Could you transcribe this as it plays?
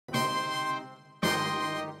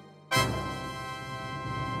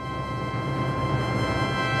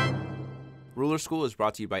Ruler School is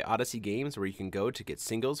brought to you by Odyssey Games, where you can go to get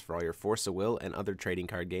singles for all your Force of Will and other trading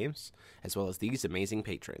card games, as well as these amazing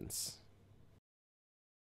patrons.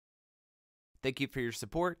 Thank you for your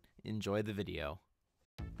support. Enjoy the video.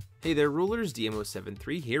 Hey there, Rulers,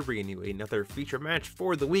 DMO73 here, bringing you another feature match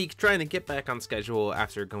for the week, trying to get back on schedule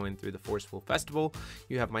after going through the Forceful Festival.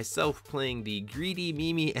 You have myself playing the Greedy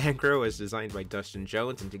Mimi Aggro as designed by Dustin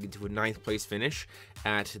Jones and to get to a 9th place finish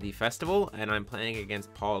at the festival, and I'm playing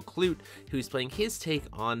against Paul Clute, who's playing his take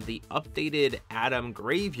on the updated Adam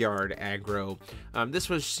Graveyard Aggro. This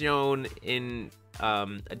was shown in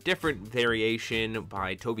a different variation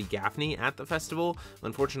by Toby Gaffney at the festival.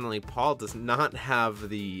 Unfortunately, Paul does not have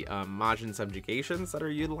the Majin subjugations that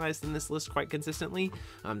are utilized in this list quite consistently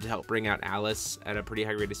to help bring out Alice at a pretty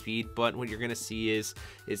high rate of speed. But what you're going to see is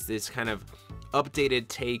this kind of updated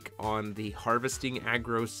take on the harvesting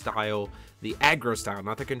aggro style, the aggro style,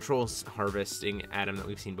 not the controls harvesting Adam that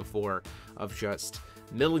we've seen before, of just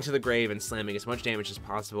milling to the grave and slamming as much damage as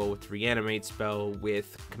possible with Reanimate spell,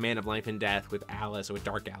 with Command of Life and Death, with Alice, with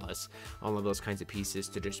Dark Alice, all of those kinds of pieces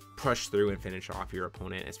to just push through and finish off your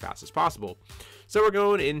opponent as fast as possible. So we're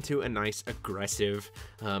going into a nice aggressive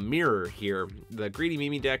mirror here. The Greedy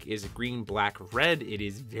Mimi deck is green, black, red. It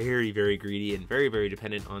is very, very greedy and very, very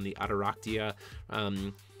dependent on the Ataraktia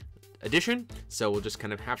edition, so we'll just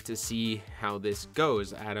kind of have to see how this goes.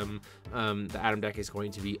 The Adam deck is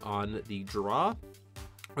going to be on the draw,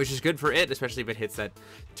 which is good for it, especially if it hits that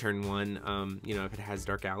turn 1, you know, if it has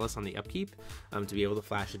Dark Alice on the upkeep, to be able to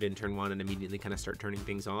flash it in turn 1 and immediately kind of start turning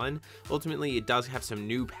things on. Ultimately, it does have some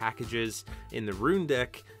new packages in the Rune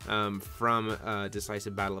deck from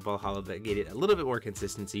Decisive Battle of Valhalla that gave it a little bit more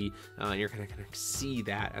consistency, and you're kind of going to see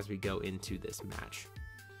that as we go into this match.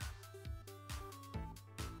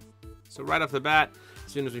 So right off the bat,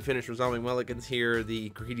 as soon as we finish resolving Mulligans here, the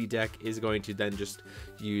Greedy deck is going to then just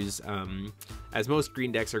use, as most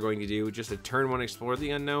green decks are going to do, just a turn 1 Explore the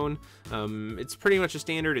Unknown. It's pretty much a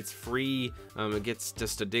standard, it's free, it gets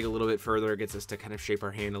us to dig a little bit further, it gets us to kind of shape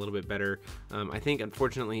our hand a little bit better. I think,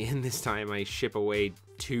 unfortunately, in this time, I ship away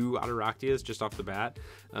 2 Ataraktias just off the bat,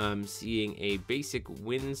 seeing a basic it's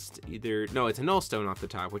a Nullstone off the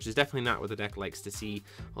top, which is definitely not what the deck likes to see.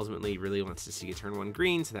 Ultimately, really wants to see a turn 1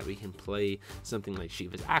 green so that we can play something like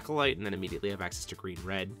Shiva's Acolyte and then immediately have access to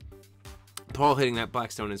green-red. Paul hitting that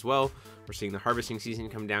Blackstone as well. We're seeing the Harvesting Season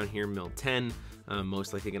come down here, mill 10.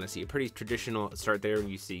 Most likely going to see a pretty traditional start there.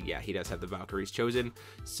 You see, yeah, he does have the Valkyries chosen.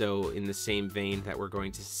 So in the same vein that we're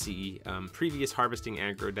going to see previous Harvesting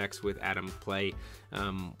Aggro decks with Adam play,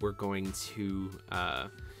 we're going to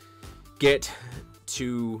get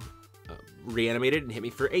to reanimate it and hit me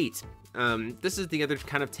for 8. This is the other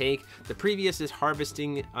kind of take. The previous is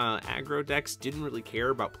Harvesting aggro decks didn't really care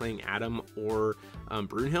about playing Adam or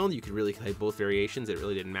Brunhild. You could really play both variations, it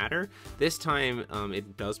really didn't matter. This time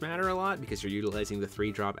it does matter a lot because you're utilizing the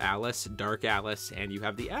 3-drop Alice, Dark Alice, and you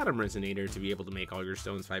have the Adam Resonator to be able to make all your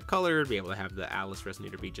stones 5-colored, be able to have the Alice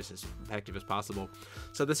Resonator be just as effective as possible.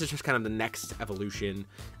 So this is just kind of the next evolution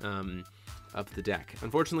of the deck.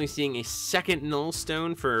 Unfortunately, seeing a second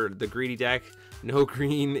Nullstone for the Greedy deck, no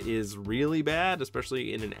green, is really bad,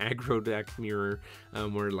 especially in an aggro deck mirror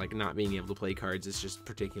where like not being able to play cards is just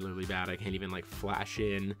particularly bad. I can't even like flash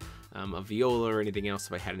in a Viola or anything else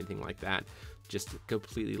if I had anything like that. Just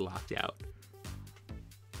completely locked out.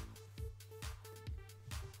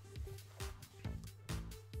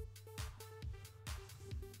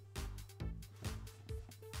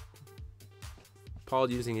 Paul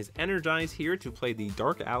using his Energize here to play the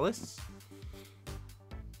Dark Alice.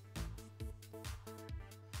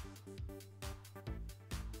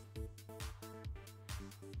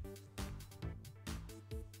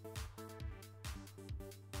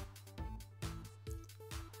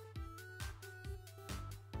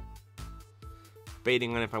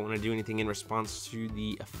 Debating on if I want to do anything in response to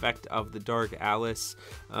the effect of the Dark Alice.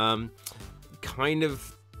 Kind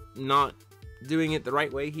of not doing it the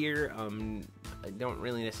right way here. I don't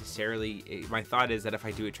really necessarily, my thought is that if I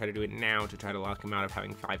try to do it now to try to lock him out of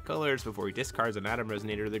having 5 colors before he discards an Adam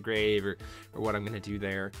Resonator to the grave, or what I'm going to do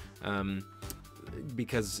there,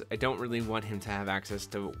 because I don't really want him to have access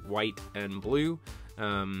to white and blue,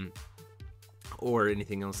 or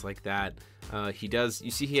anything else like that.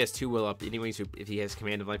 You see he has 2 will up anyway, so if he has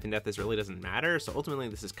Command of Life and Death, this really doesn't matter. So ultimately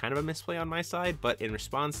this is kind of a misplay on my side, but in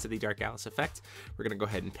response to the Dark Alice effect, we're going to go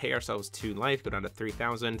ahead and pay ourselves 2 life, go down to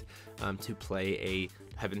 3,000 to play a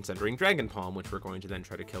Heaven Sundering Dragon Palm, which we're going to then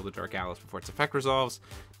try to kill the Dark Alice before its effect resolves.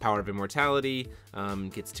 Power of Immortality,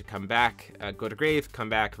 gets to come back, go to grave, come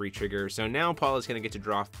back, re-trigger. So now Paul is going to get to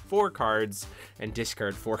draw 4 cards and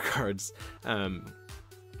discard 4 cards.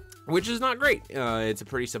 which is not great. It's a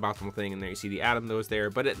pretty suboptimal thing, and there you see the Atom those there,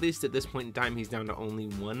 but at least at this point in time he's down to only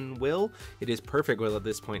 1 will. It is perfect will at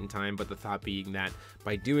this point in time, but the thought being that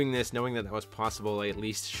by doing this, knowing that that was possible, I at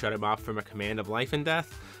least shut him off from a command of life and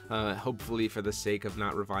death, hopefully for the sake of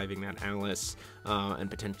not reviving that Alice, and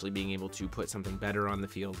potentially being able to put something better on the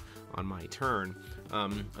field on my turn.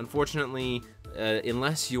 Unfortunately,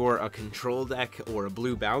 unless you're a control deck or a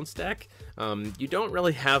blue bounce deck, you don't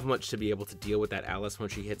really have much to be able to deal with that Alice when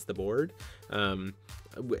she hits the board.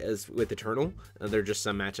 As with Eternal, there are just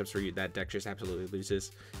some matchups where that deck just absolutely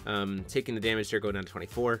loses. Taking the damage here, go down to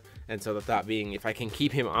 24, and so the thought being, if I can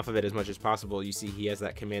keep him off of it as much as possible, you see he has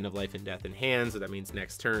that command of life and death in hand, so that means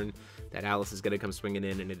next turn that Alice is going to come swinging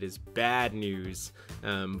in, and it is bad news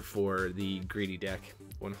for the greedy deck,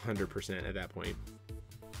 100% at that point.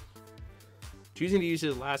 Choosing to use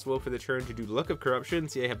his last will for the turn to do Luck of Corruption.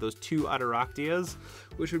 See, I have those 2 Ataraktias,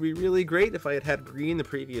 which would be really great if I had had green the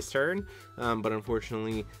previous turn, but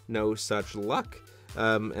unfortunately no such luck.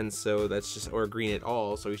 And so that's just, or green at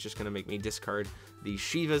all, so he's just going to make me discard the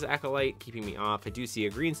Shiva's Acolyte, keeping me off. I do see a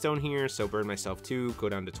green stone here, so burn myself 2, go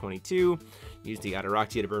down to 22. Use the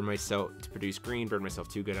Ataraktia to burn myself, to produce green, burn myself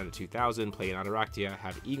 2, go down to 2000. Play an Ataraktia,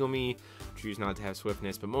 have Eagle Me, choose not to have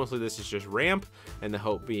Swiftness, but mostly this is just ramp, and the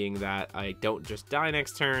hope being that I don't just die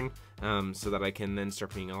next turn, so that I can then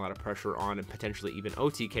start putting a lot of pressure on and potentially even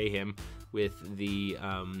OTK him with the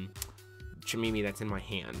Chimimi that's in my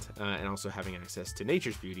hand, and also having access to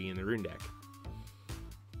Nature's Beauty in the Rune deck.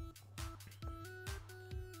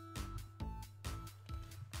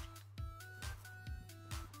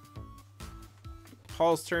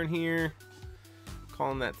 Paul's turn here,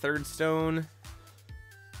 calling that 3rd stone.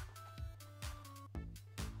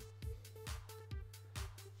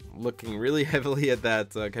 Looking really heavily at that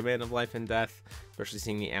command of life and death, especially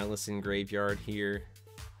seeing the Alice in Graveyard here.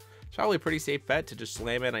 It's probably a pretty safe bet to just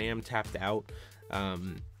slam it. I am tapped out,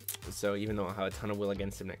 so even though I'll have a ton of will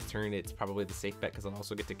against him next turn, it's probably the safe bet because I'll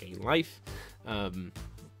also get to gain life.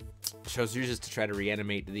 Chose uses to try to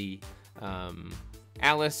reanimate the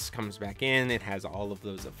Alice, comes back in, it has all of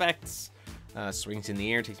those effects, swings in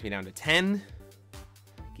the air, takes me down to 10,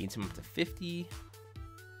 gains him up to 50.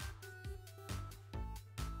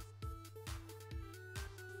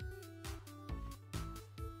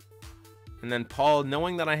 And then Paul,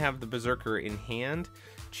 knowing that I have the Berserker in hand,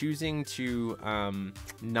 choosing to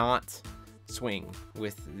not swing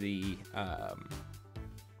with the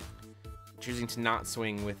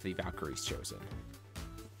Valkyrie's Chosen.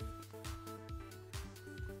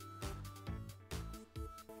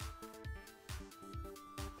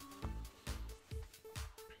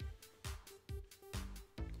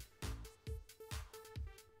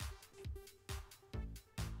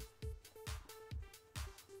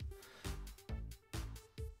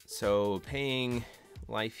 So paying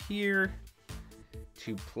life here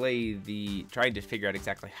to play the, trying to figure out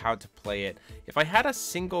exactly how to play it. If I had a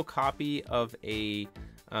single copy of a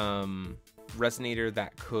Resonator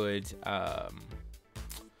that could,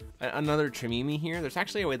 another Chimimi here, there's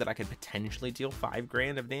actually a way that I could potentially deal 5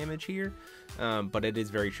 grand of damage here, but it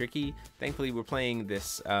is very tricky. Thankfully, we're playing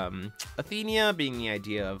this Athenia, being the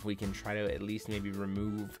idea of we can try to at least maybe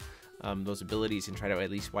remove those abilities and try to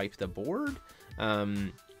at least wipe the board.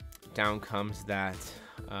 Down comes that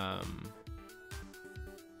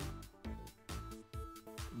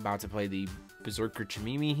about to play the Berserker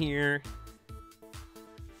Chimimi here.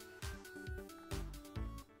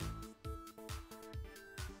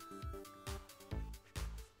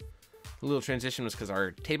 A little transition was because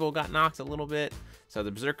our table got knocked a little bit, so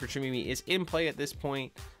the Berserker Chimimi is in play at this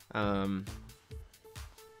point.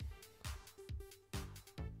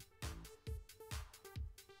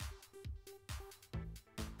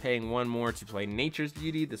 Paying 1 more to play Nature's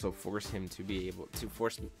Beauty. This will force him to be able to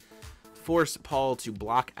force Paul to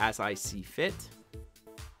block as I see fit.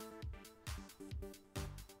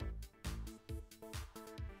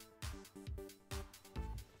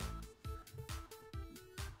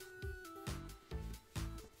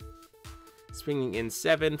 Swinging in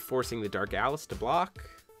 7, forcing the Dark Alice to block.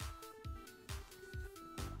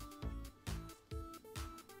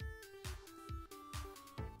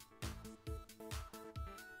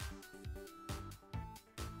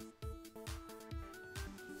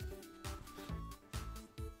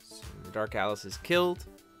 Dark Alice is killed.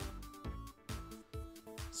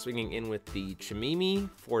 Swinging in with the Chimimi,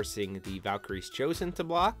 forcing the Valkyrie's Chosen to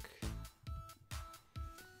block.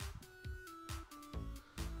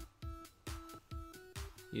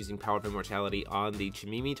 Using Power of Immortality on the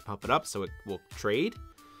Chimimi to pump it up so it will trade.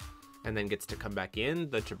 And then gets to come back in.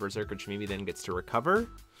 The Berserker Chimimi then gets to recover.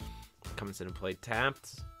 Comes in and play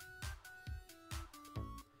tapped.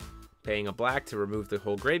 paying a black to remove the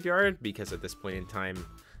whole graveyard, because at this point in time,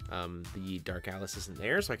 the Dark Alice isn't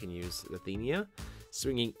there, so I can use Athenia.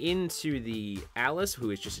 Swinging into the Alice,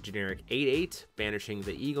 who is just a generic 8/8, banishing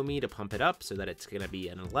the Eagle Me to pump it up so that it's going to be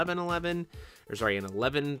an 11/11, or sorry, an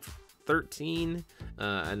 11/13,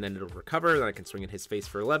 and then it'll recover. Then I can swing in his face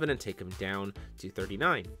for 11 and take him down to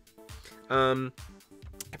 39.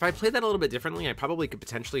 If I played that a little bit differently, I probably could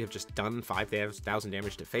potentially have just done 5,000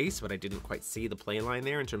 damage to face, but I didn't quite see the play line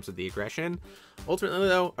there in terms of the aggression. Ultimately,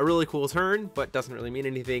 though, a really cool turn, but doesn't really mean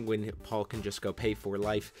anything when Paul can just go pay 4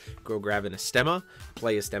 life, go grab an Astema,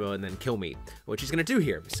 play Astema, and then kill me, which he's going to do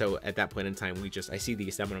here. So at that point in time, I see the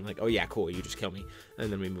Astema, and I'm like, oh yeah, cool, you just kill me. And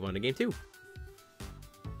then we move on to game 2.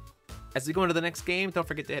 As we go into the next game, don't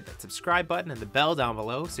forget to hit that subscribe button and the bell down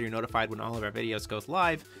below so you're notified when all of our videos goes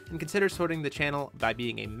live, and consider supporting the channel by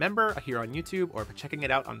being a member here on YouTube or by checking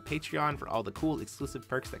it out on Patreon for all the cool exclusive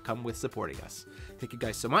perks that come with supporting us. Thank you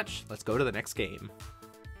guys so much. Let's go to the next game.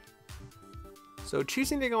 So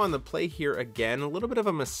choosing to go on the play here again, a little bit of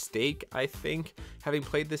a mistake, I think. Having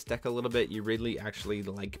played this deck a little bit, you really actually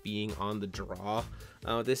like being on the draw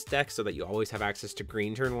this deck so that you always have access to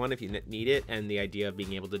green turn 1 if you need it, and the idea of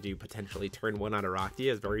being able to do potentially turn 1 out of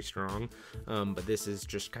Raktia is very strong, but this is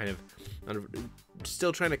just kind of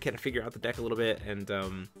still trying to kind of figure out the deck a little bit and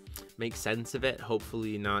make sense of it,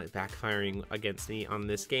 hopefully not backfiring against me on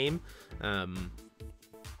this game.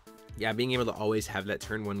 Yeah, being able to always have that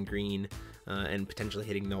turn 1 green and potentially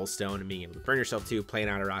hitting Null Stone and being able to burn yourself too, play an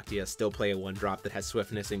out of Raktia, still play a 1-drop that has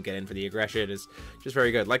swiftness and get in for the aggression is just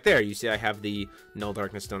very good. Like there, you see I have the Null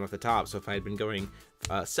Darkness Stone off the top, so if I had been going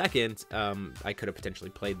second, I could have potentially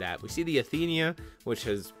played that. We see the Athenia, which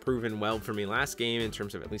has proven well for me last game in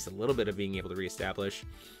terms of at least a little bit of being able to reestablish,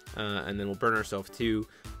 and then we'll burn ourselves too,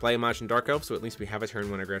 play a Mychan Dark Elf, so at least we have a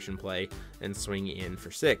turn 1 aggression play, and swing in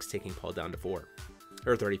for 6, taking Paul down to 4,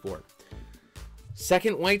 or 34.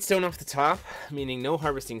 Second white stone off the top, meaning no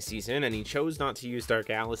harvesting season, and he chose not to use Dark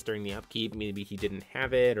Alice during the upkeep. Maybe he didn't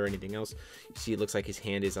have it or anything else. You see, it looks like his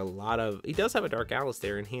hand is he does have a Dark Alice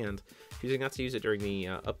there in hand, choosing not to use it during the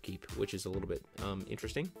upkeep, which is a little bit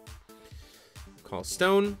interesting. Call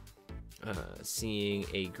stone, seeing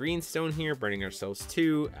a green stone here, burning ourselves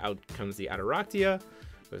 2. Out comes the Ataraktia.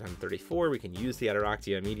 Goes on 34. We can use the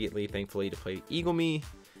Ataraktia immediately, thankfully, to play Eagle Me.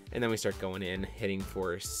 And then we start going in, hitting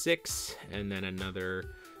for 6, and then another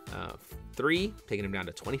 3, taking him down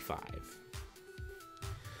to 25.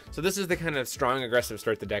 So this is the kind of strong, aggressive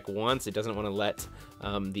start the deck wants. It doesn't want to let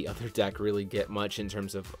the other deck really get much in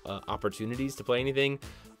terms of opportunities to play anything.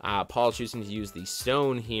 Paul choosing to use the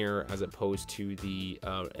stone here as opposed to the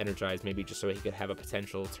energize, maybe just so he could have a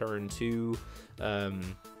potential turn 2.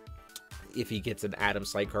 If he gets an Adam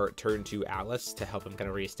Slycart turn 2 Alice to help him kind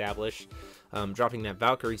of reestablish. Dropping that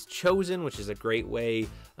Valkyrie's Chosen, which is a great way,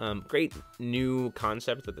 great new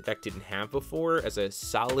concept that the deck didn't have before, as a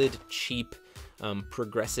solid, cheap,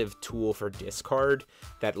 progressive tool for discard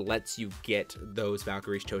that lets you get those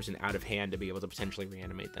Valkyrie's Chosen out of hand to be able to potentially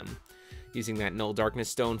reanimate them. Using that Null Darkness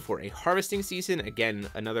Stone for a harvesting season, again,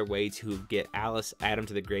 another way to get Alice, add him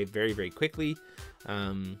to the grave very, very quickly.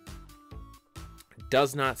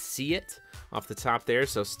 Does not see it off the top there,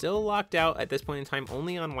 so still locked out at this point in time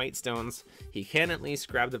only on white stones. He can at least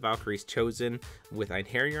grab the Valkyrie's Chosen with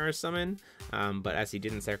Einherjar's Summon, but as he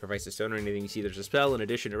didn't sacrifice a stone or anything, you see there's a spell in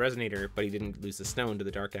addition to Resonator, but he didn't lose the stone to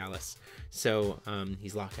the Dark Alice, so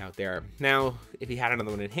he's locked out there. Now, if he had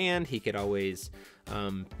another one in hand, he could always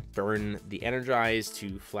burn the Energize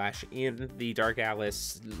to flash in the Dark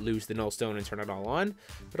Alice, lose the Null Stone, and turn it all on,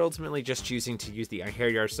 but ultimately just choosing to use the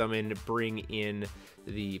Einherjar's Summon, bring in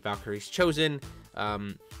the Valkyrie's Chosen,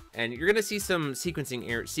 and you're going to see some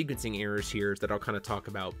sequencing errors here that I'll kind of talk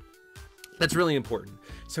about. That's really important.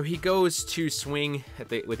 So he goes to swing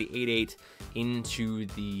with the 8/8 into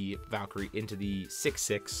the Valkyrie, into the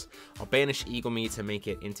 6/6. I'll banish Eagle Me to make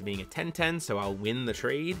it into being a 10/10, so I'll win the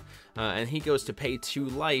trade. And he goes to pay 2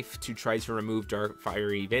 life to try to remove Dark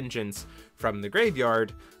Fiery Vengeance from the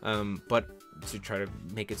graveyard, but to try to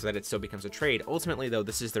make it so that it still becomes a trade. Ultimately, though,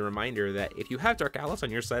 this is the reminder that if you have Dark Alice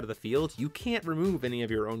on your side of the field, you can't remove any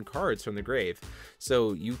of your own cards from the grave.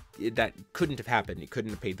 So that couldn't have happened. You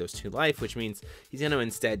couldn't have paid those 2 life, which means he's going to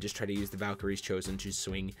instead just try to use the Valkyrie's Chosen to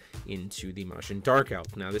swing into the Mychan Dark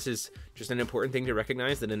Elf. Now, this is just an important thing to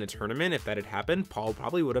recognize, that in a tournament, if that had happened, Paul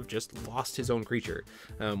probably would have just lost his own creature,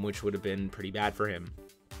 which would have been pretty bad for him.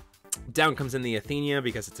 Down comes in the Athenia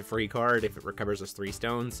because it's a free card. If it recovers us 3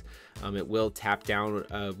 stones, it will tap down.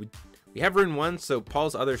 We have rune 1, so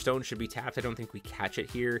Paul's other stone should be tapped. I don't think we catch it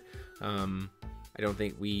here. I don't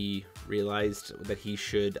think we realized that he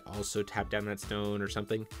should also tap down that stone or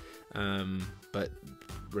something. But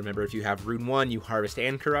remember, if you have Rune 1, you harvest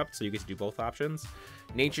and corrupt, so you get to do both options.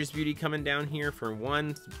 Nature's Beauty coming down here for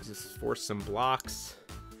 1, just force some blocks.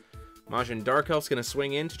 Majin Dark Elf's going to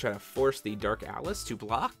swing in to try to force the Dark Atlas to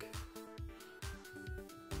block.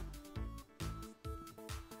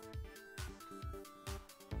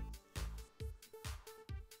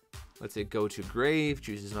 Lets it go to Grave,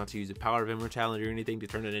 chooses not to use the Power of Immortality or anything to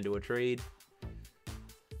turn it into a trade.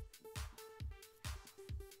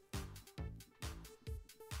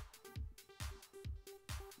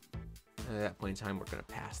 At that point in time, we're going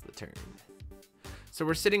to pass the turn. So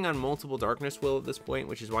we're sitting on multiple Darkness Will at this point,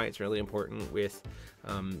 which is why it's really important with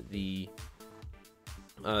the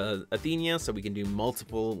Athenia, so we can do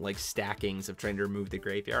multiple like stackings of trying to remove the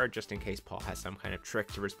graveyard just in case Paul has some kind of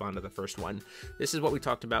trick to respond to the first one. This is what we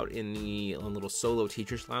talked about in the little solo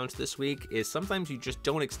teachers lounge this week, is sometimes you just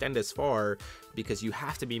don't extend as far because you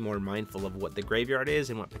have to be more mindful of what the graveyard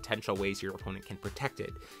is and what potential ways your opponent can protect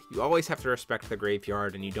it. You always have to respect the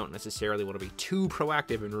graveyard, and you don't necessarily want to be too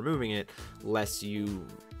proactive in removing it lest you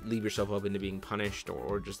leave yourself open to being punished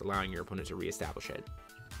or just allowing your opponent to reestablish it.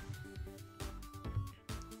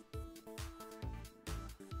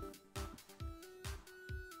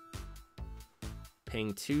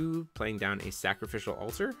 Paying 2, playing down a Sacrificial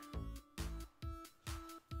Altar.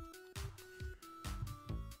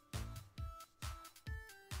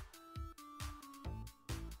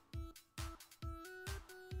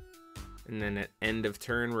 And then at end of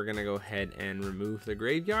turn, we're going to go ahead and remove the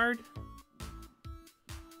graveyard.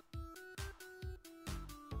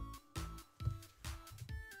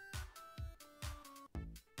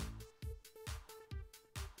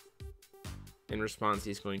 In response,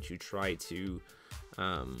 he's going to try to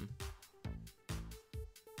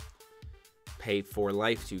pay 4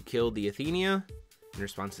 life to kill the Athenia. In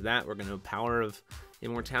response to that, we're going to Power of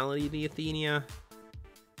Immortality the Athenia.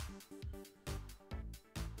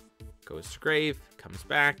 Goes to Grave, comes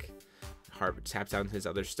back, taps down his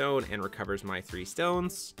other stone, and recovers my 3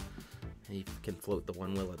 stones. He can float the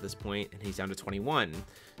 1 will at this point, and he's down to 21.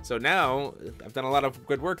 So now I've done a lot of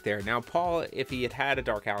good work there. Now Paul, if he had a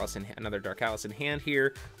another Dark Atlas in hand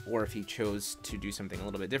here, or if he chose to do something a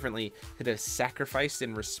little bit differently, could have sacrificed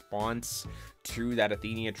in response to that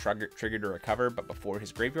Athenia triggered to recover, but before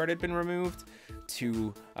his graveyard had been removed,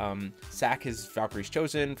 to sack his Valkyrie's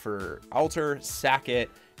Chosen for altar, sack it,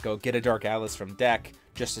 go get a Dark Atlas from deck,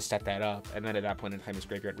 just to set that up, and then at that point in time his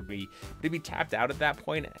graveyard would be tapped out at that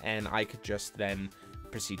point, and I could just then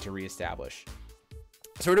proceed to reestablish.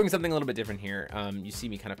 So we're doing something a little bit different here. You see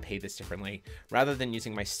me kind of pay this differently. Rather than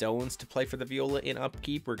using my stones to play for the Viola in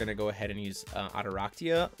upkeep, we're going to go ahead and use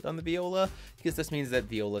Ataractia on the Viola, because this means that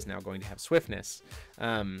Viola is now going to have swiftness.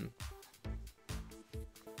 So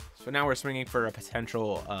now we're swinging for a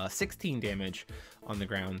potential 16 damage on the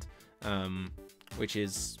ground, which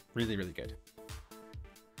is really, really good.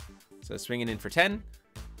 So swinging in for 10,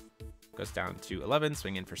 goes down to 11,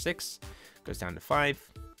 swing in for 6, goes down to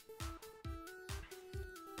 5.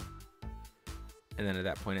 And then at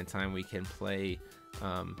that point in time, we can play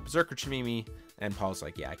Berserker Chimimi, and Paul's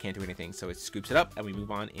like, yeah, I can't do anything. So it scoops it up, and we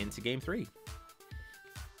move on into game 3.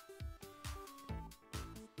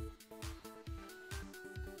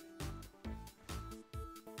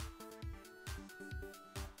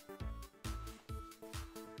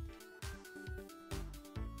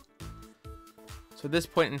 So at this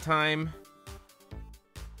point in time,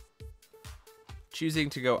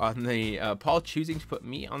 choosing to go on the Paul choosing to put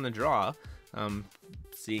me on the draw,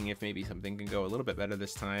 seeing if maybe something can go a little bit better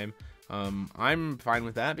this time. I'm fine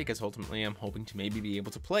with that because ultimately I'm hoping to maybe be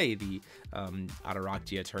able to play the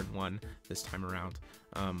Ataractia turn 1 this time around.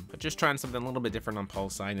 But just trying something a little bit different on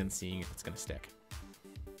Paul's side and seeing if it's going to stick.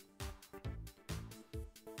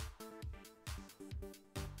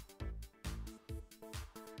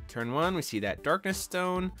 Turn 1, we see that Darkness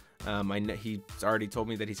Stone. He's already told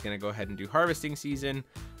me that he's going to go ahead and do Harvesting Season.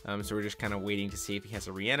 So we're just kind of waiting to see if he has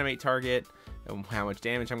a reanimate target and how much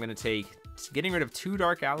damage I'm going to take. Just getting rid of 2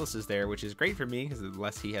 Dark Atlases there, which is great for me because the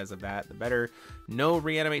less he has of that, the better. No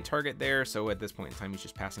reanimate target there, so at this point in time, he's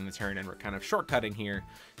just passing the turn, and we're kind of shortcutting here.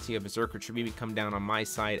 See a Berserker Tribute come down on my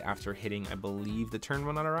side after hitting, I believe, the turn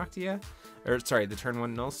 1 Ataractia, or sorry, the turn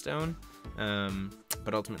 1 Nullstone,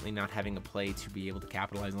 but ultimately not having a play to be able to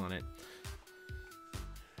capitalize on it.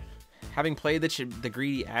 Having played the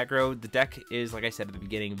greedy aggro, the deck is, like I said at the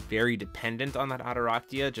beginning, very dependent on that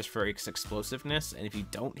Ataractia just for its explosiveness, and if you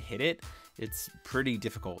don't hit it, it's pretty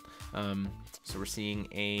difficult. So we're seeing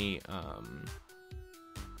a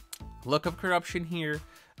Look of Corruption here,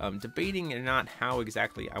 debating or not how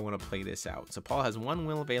exactly I want to play this out. So Paul has 1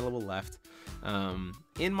 will available left.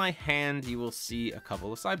 In my hand, you will see a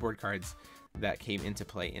couple of sideboard cards. that came into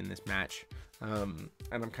play in this match. And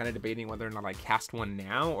I'm kind of debating whether or not I cast one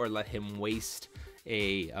now or let him waste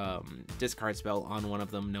a discard spell on one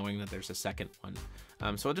of them, knowing that there's a second one.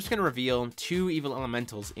 So I'm just going to reveal 2 evil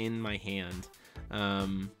elementals in my hand.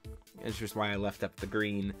 It's just why I left up the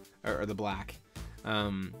green or the black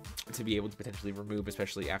to be able to potentially remove,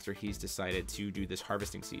 especially after he's decided to do this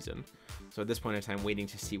harvesting season. So at this point in time, waiting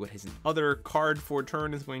to see what his other card for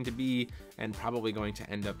turn is going to be, and probably going to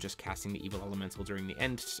end up just casting the evil elemental during the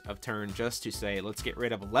end of turn, just to say, let's get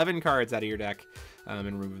rid of 11 cards out of your deck and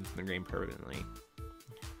remove them from the game permanently.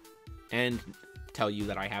 And tell you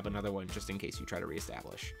that I have another one just in case you try to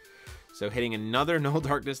reestablish. So hitting another Null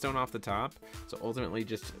Darkness Stone off the top. So ultimately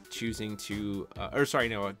just choosing to, a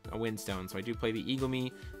Windstone. So I do play the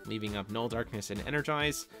Eagle-Me, leaving up Null Darkness and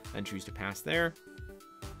Energize, and choose to pass there.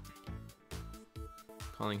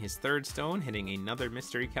 Calling his 3rd stone, hitting another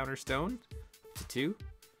Mystery Counter Stone to 2.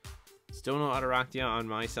 Stono Ataraktia on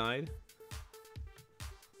my side.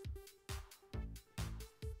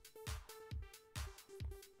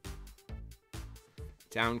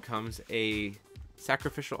 Down comes a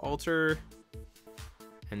Sacrificial Altar,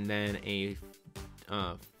 and then a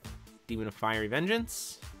Demon of Fiery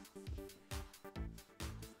Vengeance.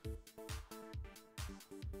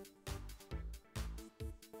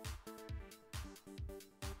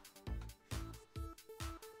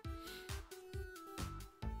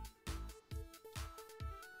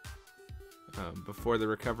 Before the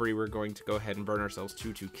recovery, we're going to go ahead and burn ourselves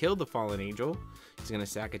 2 to kill the Fallen Angel. He's going to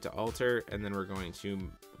sack it to altar, and then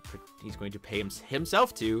he's going to pay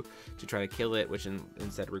himself to try to kill it, which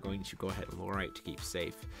instead we're going to go ahead and Lorite to keep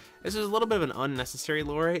safe. This is a little bit of an unnecessary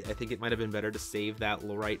Lorite. I think it might have been better to save that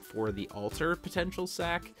Lorite for the altar potential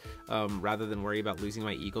sack, rather than worry about losing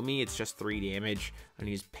my Eagle-Me. It's just 3 damage, and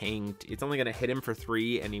he's paying, it's only going to hit him for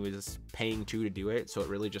 3, and he was paying 2 to do it, so it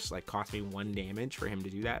really just like cost me 1 damage for him to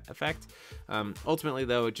do that effect. Ultimately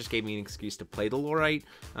though, it just gave me an excuse to play the Lorite,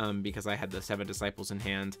 because I had the 7 Disciples in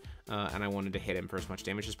hand, and I wanted to hit him for as much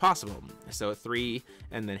damage as possible. So 3,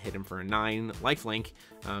 and then hit him for a 9 lifelink,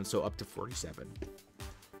 so up to 47.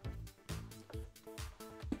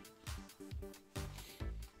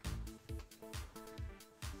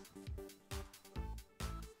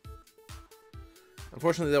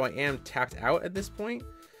 Unfortunately though, I am tapped out at this point.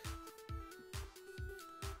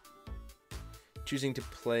 Choosing to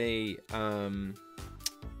play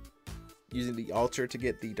using the altar to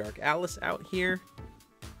get the Dark Alice out here.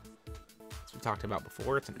 As we talked about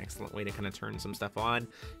before, it's an excellent way to kind of turn some stuff on,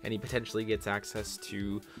 and he potentially gets access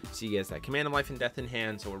to, see, he has that Command of Life and Death in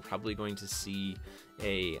hand, so we're probably going to see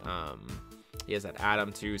a he has that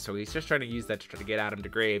Adam too, so he's just trying to use that to try to get Adam to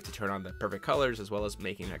grave to turn on the perfect colors, as well as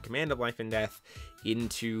making that Command of Life and Death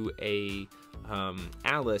into a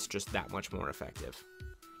Alice just that much more effective.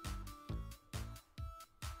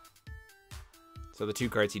 So the 2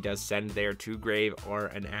 cards he does send there to grave are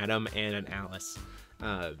an Adam and an Alice.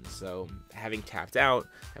 So having tapped out,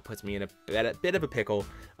 that puts me in a bit of a pickle,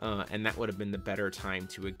 and that would have been the better time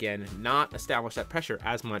to, again, not establish that pressure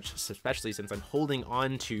as much, especially since I'm holding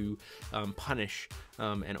on to punish,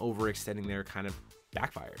 and overextending there kind of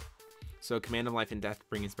backfired. So Command of Life and Death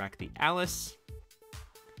brings back the Alice.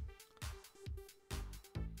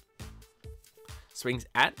 Swings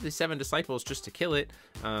at the 7 Disciples just to kill it,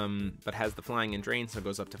 but has the Flying and Drain, so it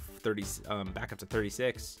goes up to 30, back up to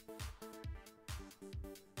 36.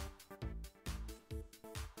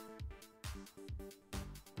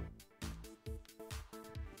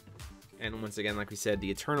 And once again, like we said,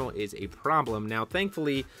 the Eternal is a problem. Now,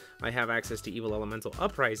 thankfully, I have access to Evil Elemental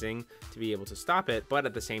Uprising to be able to stop it, but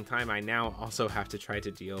at the same time, I now also have to try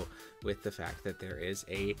to deal with the fact that there is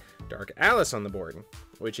a Dark Alice on the board,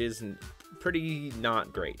 which is pretty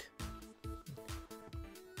not great.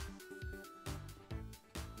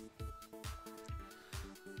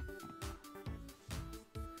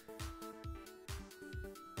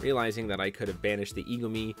 Realizing that I could have banished the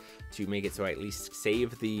Eagle-Me to make it so I at least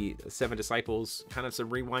save the 7 Disciples, kind of some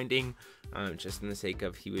rewinding, just in the sake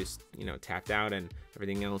of he was, you know, tapped out and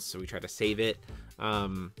everything else, so we tried to save it.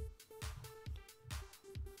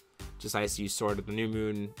 Just I use Sword of the New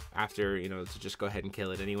Moon after, you know, to just go ahead and kill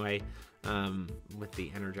it anyway, with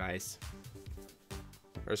the Energize,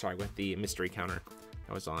 or sorry, with the Mystery Counter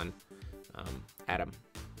that was on Adam.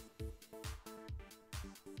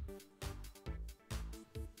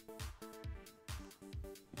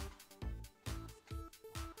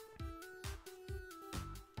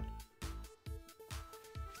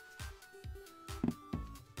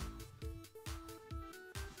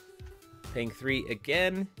 Paying 3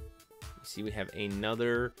 again. You see we have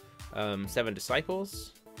another 7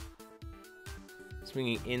 Disciples.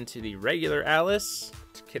 Swinging into the regular Alice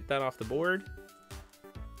to get that off the board.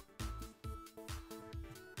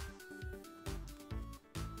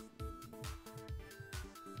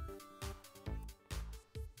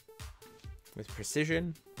 With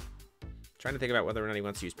precision. Trying to think about whether or not he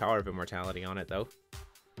wants to use Power of Immortality on it, though.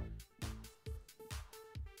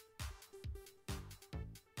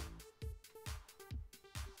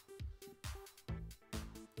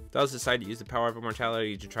 Does decide to use the Power of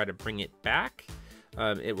Immortality to try to bring it back.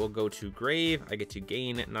 It will go to Grave. I get to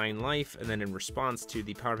gain 9 life, and then in response to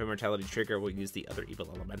the Power of Immortality trigger, we'll use the other Evil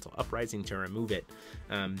Elemental Uprising to remove it.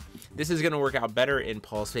 This is going to work out better in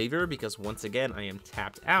Paul's favor because once again, I am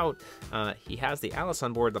tapped out. He has the Alice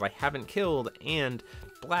on board that I haven't killed, and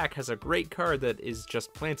black has a great card that is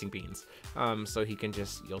just Planting Beans. So he can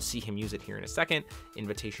just, you'll see him use it here in a second.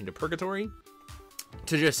 Invitation to Purgatory,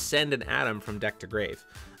 to just send an Atom from deck to grave.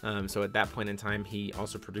 So at that point in time, he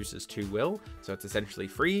also produces 2 will, so it's essentially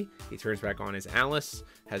free. He turns back on his Alice,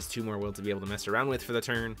 has 2 more will to be able to mess around with for the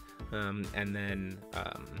turn, and then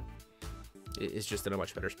is just in a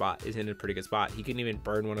much better spot, is in a pretty good spot. He can even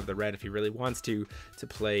burn one of the red if he really wants to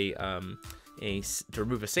play to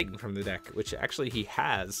remove a Satan from the deck, which actually he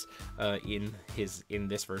has in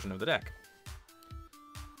this version of the deck.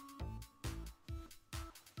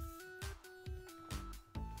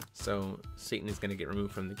 So Satan is going to get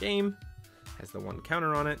removed from the game, has the 1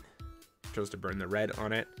 counter on it, chose to burn the red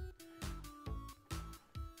on it.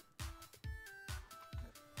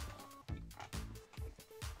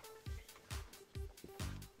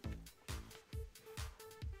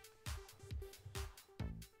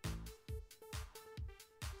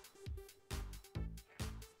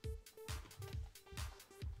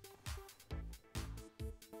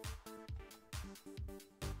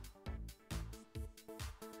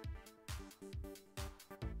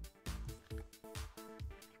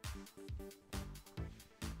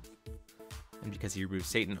 And because he removes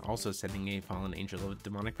Satan, also sending a Fallen Angel of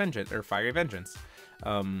Demonic Vengeance, or Fiery Vengeance,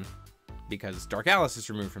 because Dark Alice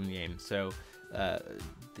is removed from the game, so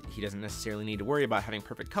he doesn't necessarily need to worry about having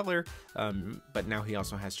perfect color, but now he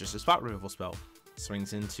also has just a spot removal spell.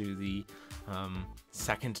 Swings into the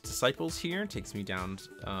second Disciples here, takes me down,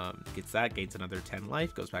 gets that, gains another 10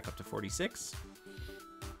 life, goes back up to 46.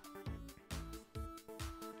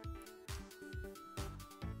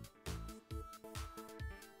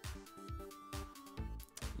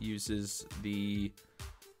 Uses the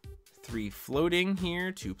 3 floating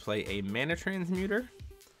here to play a Mana Transmuter.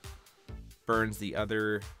 Burns the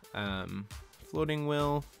other floating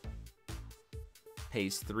will.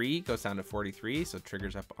 Pays 3, goes down to 43, so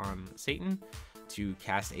triggers up on Satan to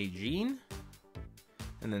cast a Gene.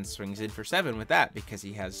 And then swings in for 7 with that because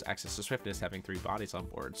he has access to Swiftness, having 3 bodies on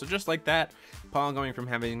board. So just like that, Paul going from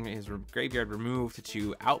having his graveyard removed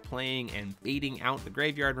to outplaying and baiting out the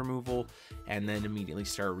graveyard removal, and then immediately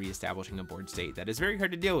start reestablishing a board state that is very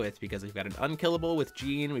hard to deal with because we've got an Unkillable with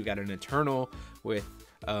Gene, we've got an Eternal with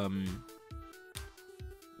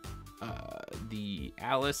the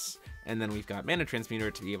Alice, and then we've got Mana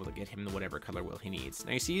Transmuter to be able to get him the whatever color will he needs.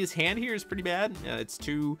 Now you see his hand here is pretty bad. It's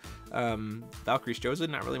 2 Valkyrie's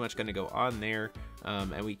Chosen, not really much going to go on there,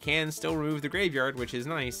 and we can still remove the graveyard, which is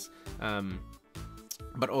nice,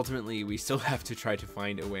 but ultimately we still have to try to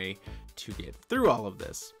find a way to get through all of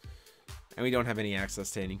this. And we don't have any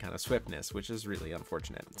access to any kind of swiftness, which is really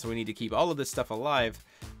unfortunate. So we need to keep all of this stuff alive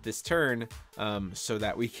this turn, so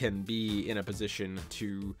that we can be in a position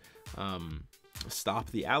to stop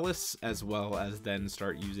the Alice, as well as then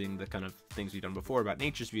start using the kind of things we've done before about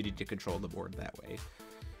Nature's Beauty to control the board that way.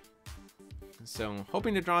 So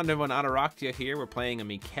hoping to draw into an Ataraktia here. We're playing a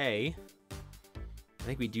Mickey. I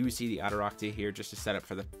think we do see the Ataraktia here just to set up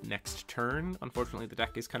for the next turn. Unfortunately, the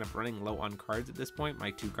deck is kind of running low on cards at this point. My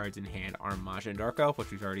 2 cards in hand are Maj and Dark Elf, which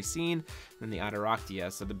we've already seen, and the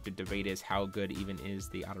Ataraktia. So the debate is how good even is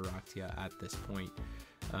the Ataraktia at this point.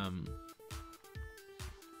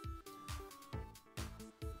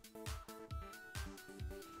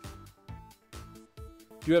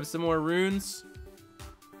 Do have some more runes,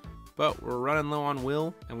 but we're running low on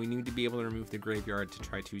will, and we need to be able to remove the graveyard to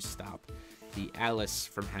try to stop the Alice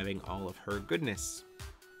from having all of her goodness.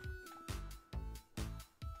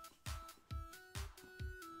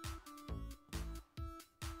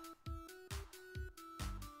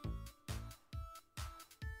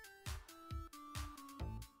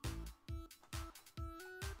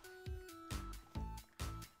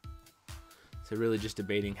 So really just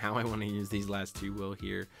debating how I want to use these last 2 will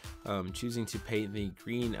here. Choosing to pay the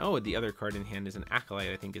green. Oh, the other card in hand is an Acolyte,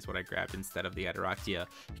 I think is what I grabbed instead of the Ataraktia.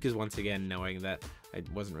 Because once again, knowing that I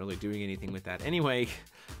wasn't really doing anything with that anyway,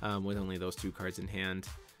 with only those 2 cards in hand.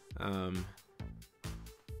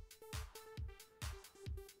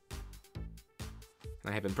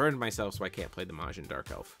 And I haven't burned myself, so I can't play the Majin Dark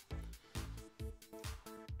Elf.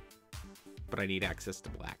 But I need access to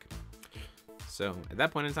black. So at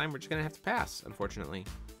that point in time, we're just gonna have to pass, unfortunately.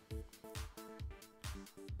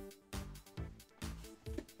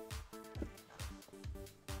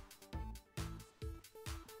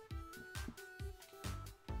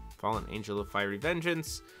 Fallen Angel of Fiery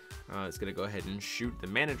Vengeance. It's gonna go ahead and shoot the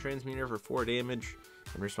Mana Transmuter for 4 damage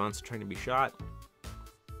in response to trying to be shot.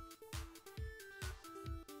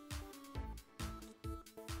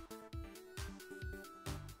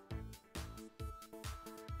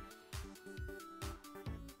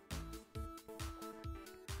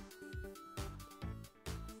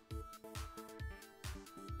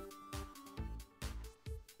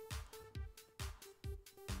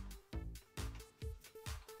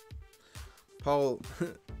 Paul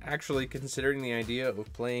actually considering the idea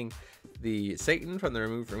of playing the Satan from the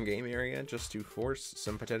remove from game area just to force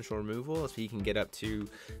some potential removal if he can get up to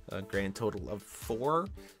a grand total of 4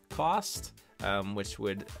 cost, which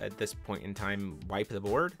would at this point in time wipe the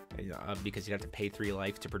board because you'd have to pay 3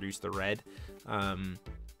 life to produce the red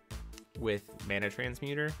with Mana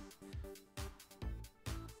Transmuter.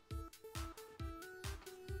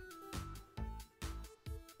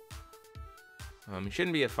 He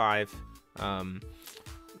shouldn't be at 5.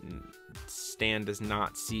 Stan does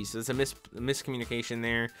not see, so it's a miscommunication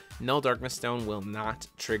there. Null Darkness Stone will not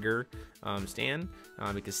trigger Stan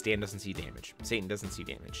because Stan doesn't see damage. Satan doesn't see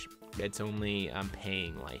damage. It's only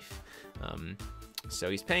paying life. So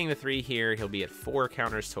he's paying the 3 here. He'll be at 4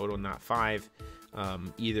 counters total, not 5.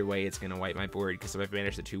 Either way, it's going to wipe my board because if I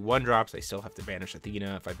banish the 2 1-drops, I still have to banish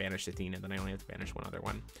Athena. If I banish Athena, then I only have to banish 1 other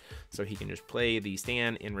one. So he can just play the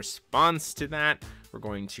Stan. In response to that, we're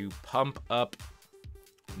going to pump up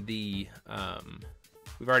the...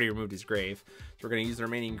 we've already removed his grave. So we're going to use the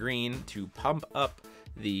remaining green to pump up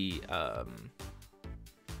the...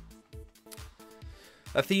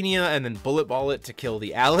 Athenia, and then bullet ball it to kill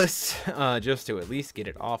the Alice, just to at least get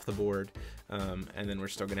it off the board. And then we're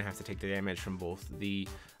still going to have to take the damage from both the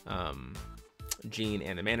Gene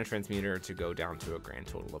and the Mana Transmuter to go down to a grand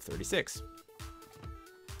total of 36.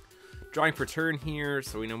 Drawing for turn here,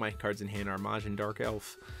 so we know my cards in hand are Majin Dark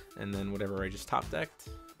Elf, and then whatever I just top decked.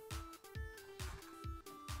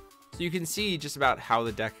 So you can see just about how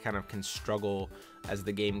the deck kind of can struggle as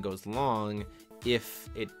the game goes along if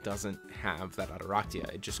it doesn't have that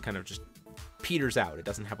Ataraktia. It just kind of just peters out. It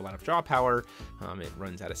doesn't have a lot of draw power. It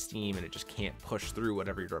runs out of steam, and it just can't push through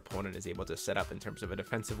whatever your opponent is able to set up in terms of a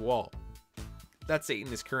defensive wall. That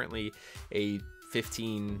Satan is currently a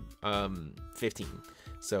 15,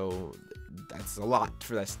 so that's a lot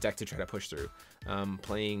for this deck to try to push through.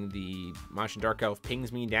 Playing the Majin Dark Elf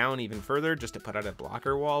pings me down even further just to put out a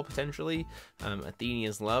blocker wall potentially.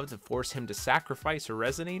 Athenia's Love to force him to sacrifice a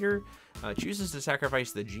Resonator. Chooses to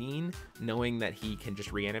sacrifice the Gene, knowing that he can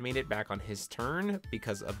just reanimate it back on his turn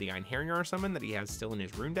because of the Einherjar summon that he has still in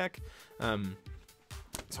his rune deck.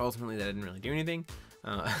 So ultimately that didn't really do anything.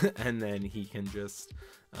 And then he can just...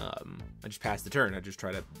 I just pass the turn. I just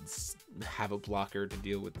try to have a blocker to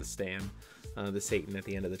deal with the Satan at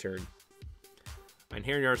the end of the turn.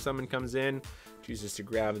 Einherjar summon comes in, chooses to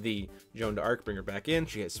grab the Joan to Arc, bring her back in.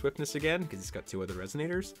 She has Swiftness again because he's got 2 other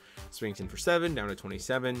Resonators. Swings in for 7, down to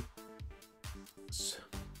 27.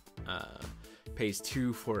 Pays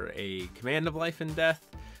 2 for a Command of Life and Death.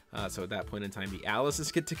 So at that point in time, the Alices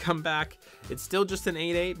get to come back. It's still just an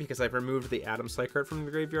 8/8 because I've removed the Atom Psych card from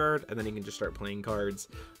the graveyard, and then he can just start playing cards,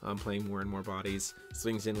 playing more and more bodies.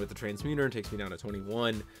 Swings in with the Transmuter and takes me down to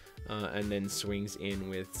 21, and then swings in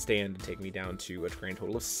with Stand to take me down to a grand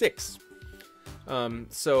total of 6.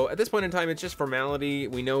 So at this point in time, it's just formality.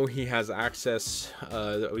 We know he has access,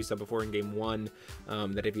 that we said before in game 1,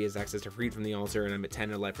 that if he has access to Freed from the Altar and I'm at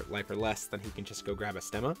 10 or life or less, then he can just go grab a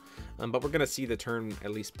Stemma. But we're going to see the turn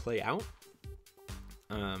at least play out.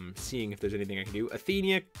 Seeing if there's anything I can do.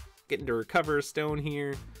 Athenia getting to recover a stone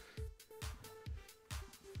here.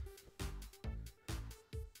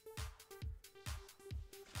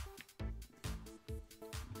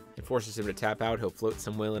 It forces him to tap out. He'll float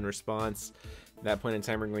some will in response. At that point in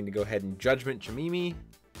time, we're going to go ahead and Judgment Jamimi.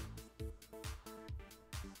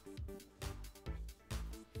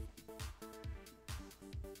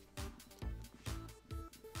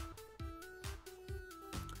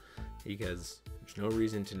 Because there's no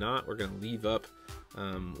reason to not. We're going to leave up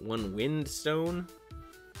 1 Wind Stone.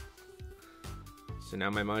 So now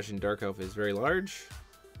my Majin Dark Elf is very large.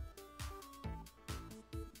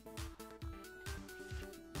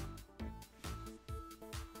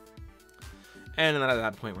 and then at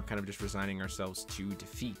that point we're kind of just resigning ourselves to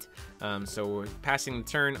defeat. So we're passing the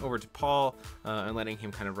turn over to Paul and letting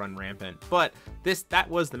him kind of run rampant. But that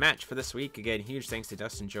was the match for this week. Again, huge thanks to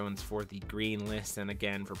Dustin Jones for the green list, and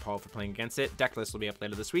again for Paul for playing against it. Deck list will be up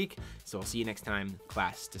later this week, so I'll see you next time.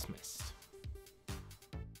 Class dismissed.